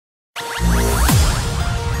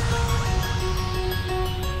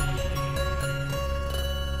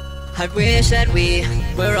I wish that we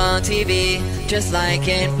were on TV, just like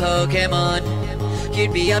in Pokemon.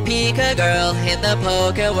 You'd be a Pika girl in the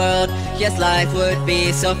Poke world. Yes, life would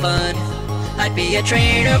be so fun. I'd be a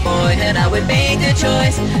trainer boy and I would make the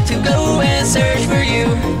choice to go and search for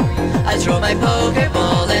you. I'd throw my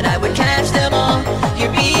Pokeball and I would catch them all.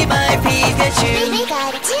 You'd be my Pikachu.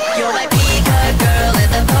 You're my Pika girl in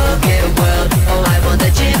the Poke world. Oh, I want the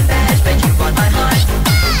gym badge, but you want my heart.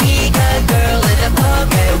 Pika girl in the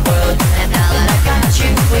Poke world, and now that I got you,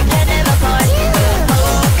 we can never part. The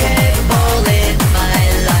Pokeball in my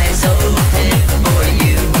life's open for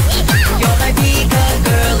you. You're my Pika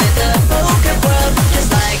girl in the Poke world, just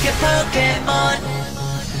like a Pokemon.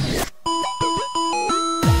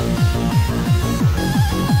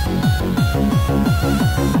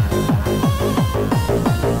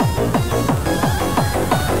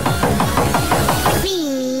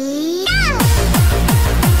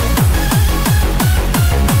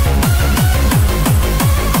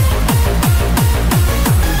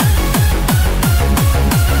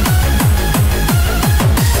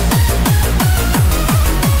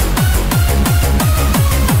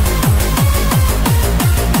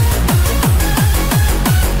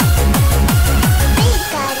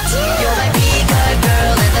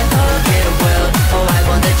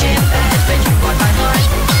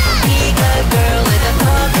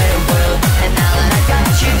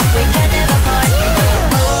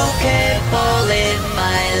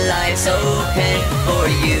 Open for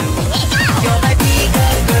you. You're my Pika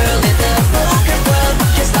girl in the Poke world,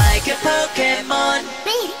 just like a Pokemon.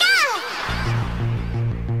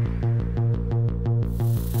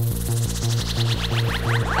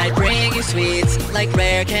 I bring you sweets like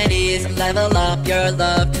rare candies, level up your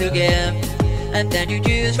love to give, and then you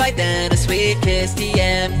choose right then a sweet kiss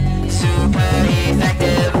DM. Super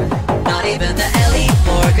effective.